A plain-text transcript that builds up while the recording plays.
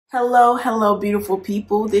Hello, beautiful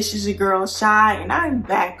people. This is your girl, Shy, and I'm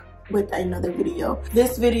back with another video.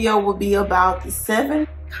 This video will be about the 7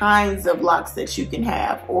 kinds of locks that you can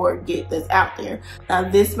have or get that's out there. Now,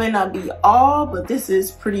 this may not be all, but this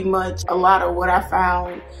is pretty much a lot of what I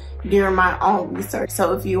found during my own research.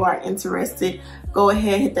 So if you are interested, go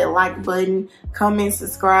ahead, hit that like button, comment,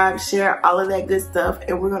 subscribe, share, all of that good stuff,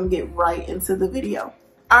 and we're gonna get right into the video.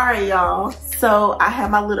 All right, y'all. So I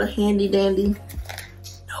have my little handy dandy.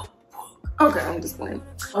 Okay, I'm just playing.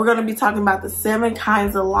 We're gonna be talking about the 7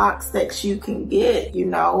 kinds of locks that you can get, you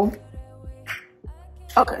know.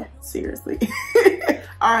 Okay, seriously.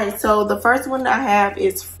 All right, so the first one I have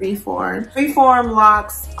is freeform. Freeform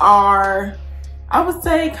locks are, I would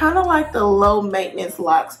say, kind of like the low maintenance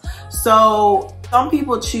locks. So some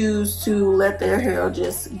people choose to let their hair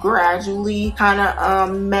just gradually kind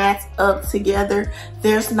of mat up together.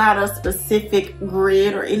 There's not a specific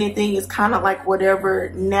grid or anything. It's kind of like whatever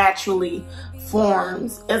naturally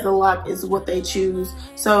forms as a lock is what they choose.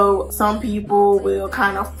 So some people will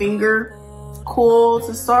kind of finger coil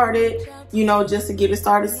to start it, you know, just to get it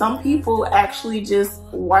started. Some people actually just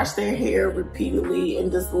wash their hair repeatedly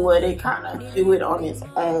and just let it kind of do it on its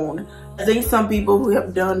own. I think some people who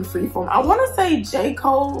have done freeform, I want to say J.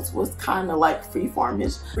 Cole's was kind of like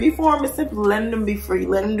freeform-ish. Freeform is simply letting them be free,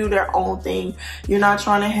 let them do their own thing. You're not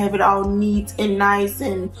trying to have it all neat and nice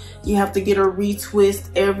and you have to get a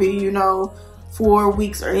retwist every, you know, 4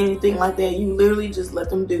 weeks or anything like that. You literally just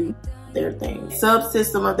let them do their thing.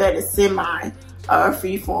 Subsystem of that is semi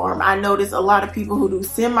freeform. I notice a lot of people who do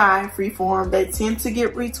semi freeform, they tend to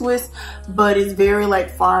get retwist, but it's very like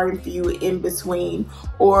far and few in between,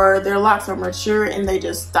 or their locks are mature and they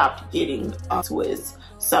just stopped getting twist.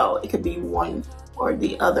 So it could be one or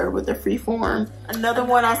the other with the freeform. Another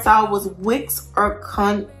one I saw was wicks or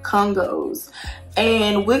Congos,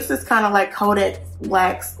 and wicks is kind of like Kodak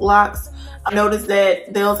wax locks. I noticed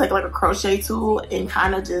that they'll take like a crochet tool and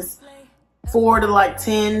kind of just 4 to like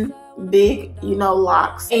 10 big, you know,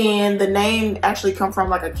 locks, and the name actually come from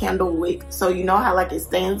like a candle wick. So you know how like it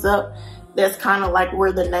stands up, that's kind of like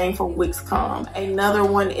where the name for wicks come. Another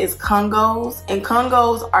one is Congos, and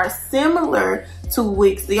Congos are similar to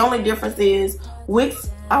wicks. The only difference is wicks,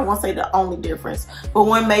 I won't say the only difference, but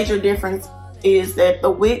one major difference is that the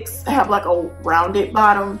wicks have like a rounded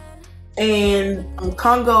bottom, and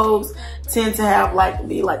Congos tend to have like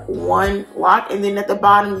be like one lock, and then at the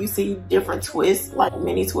bottom you see different twists, like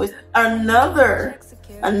mini twists. Another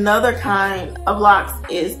kind of locks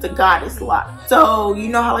is the goddess lock. So you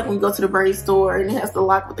know how like when you go to the braid store and it has the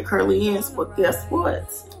lock with the curly ends, but guess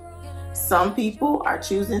what? Some people are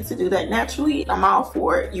choosing to do that naturally. I'm all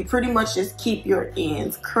for it. You pretty much just keep your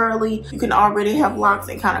ends curly. You can already have locks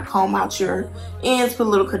and kind of comb out your ends, put a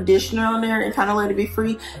little conditioner on there and kind of let it be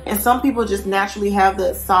free. And some people just naturally have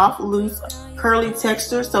that soft, loose, curly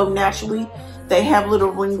texture. So naturally they have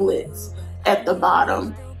little ringlets at the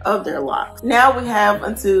bottom of their locks. Now we have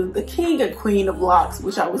unto the king and queen of locks,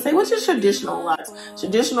 which I would say, which is traditional locks.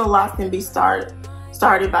 Traditional locks can be started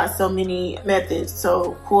by so many methods,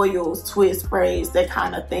 so coils, twists, braids, that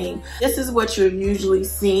kind of thing. This is what you're usually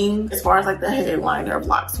seeing as far as like the headliner of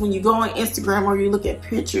locks. When you go on Instagram or you look at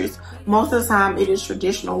pictures, most of the time it is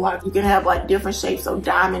traditional locks. You can have like different shapes, so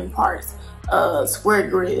diamond parts, square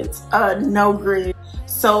grids, no grid.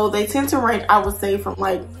 So they tend to range, I would say, from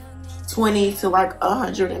like 20 to like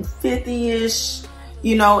 150-ish,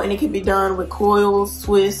 you know, and it can be done with coils,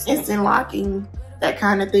 twists, instant locking, that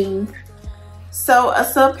kind of thing. So a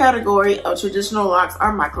subcategory of traditional locks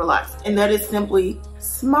are micro locks, and that is simply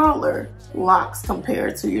smaller locks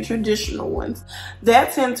compared to your traditional ones.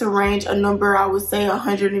 That tend to range a number, I would say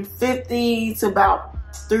 150 to about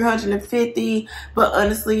 350, but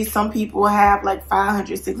honestly some people have like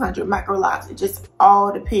 500, 600 micro locks. It just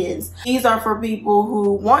all depends. These are for people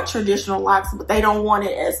who want traditional locks but they don't want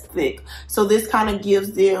it as thick, so this kind of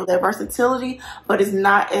gives them that versatility, but it's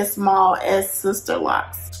not as small as sister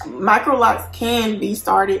locks. Micro locks can be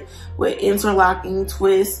started with interlocking,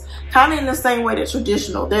 twists, kind of in the same way that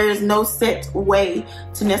traditional. There is no set way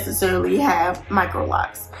to necessarily have micro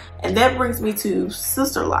locks, and that brings me to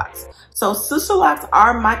sister locks. So sister locks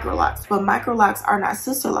are micro locks, but micro locks are not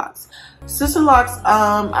sister locks. Sister locks,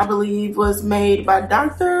 I believe, was made by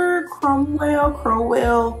Dr.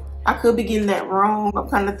 Crowell. I could be getting that wrong. I'm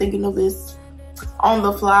kind of thinking of this on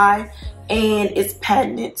the fly, and it's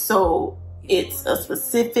patented. So it's a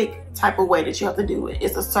specific type of way that you have to do it.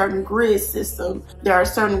 It's a certain grid system. There are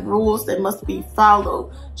certain rules that must be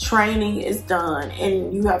followed. Training is done,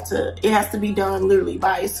 and it has to be done literally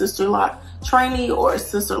by a sister lock trainee or a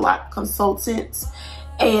sister lock consultant.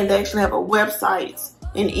 And they actually have a website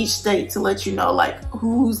in each state to let you know like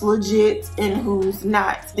who's legit and who's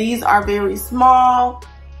not. These are very small.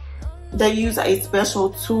 They use a special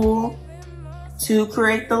tool to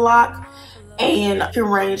create the lock, and can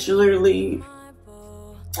range literally,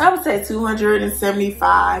 I would say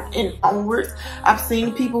 275 and onwards. I've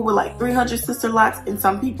seen people with like 300 sister locks and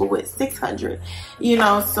some people with 600, you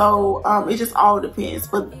know, so it just all depends.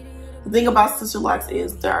 But the thing about sister locks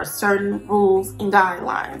is there are certain rules and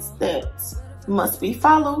guidelines that must be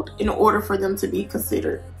followed in order for them to be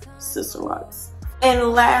considered sister locks. And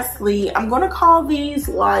lastly, I'm going to call these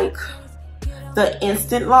like the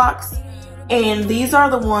instant locks. And these are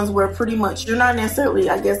the ones where pretty much you're not necessarily,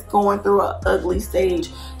 I guess, going through an ugly stage.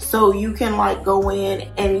 So you can like go in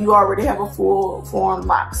and you already have a full form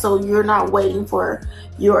lock. So you're not waiting for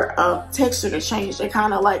your texture to change. They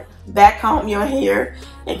kind of like back comb your hair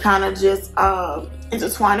and kind of just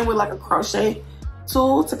intertwine it with like a crochet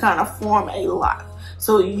tool to kind of form a lock.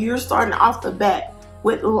 So you're starting off the bat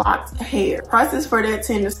with locked hair. Prices for that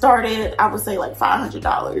tend to start at, I would say, like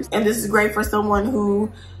 $500. And this is great for someone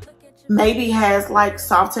who maybe has like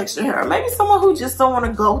soft texture hair, or maybe someone who just don't want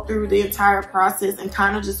to go through the entire process and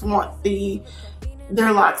kind of just want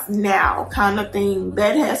their locks now kind of thing.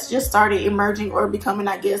 That has just started emerging or becoming,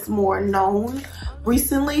 I guess, more known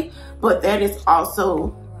recently, but that is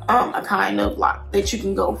also a kind of lock that you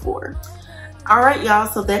can go for. All right, y'all,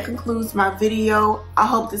 so that concludes my video. I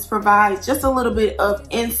hope this provides just a little bit of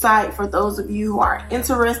insight for those of you who are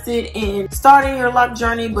interested in starting your lock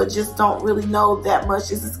journey but just don't really know that much.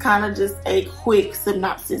 This is kind of just a quick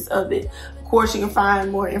synopsis of it. Of course, you can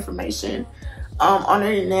find more information on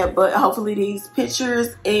the internet, but hopefully these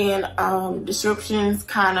pictures and descriptions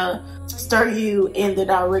kind of stir you in the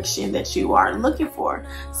direction that you are looking for.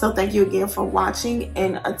 So thank you again for watching,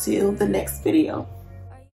 and until the next video.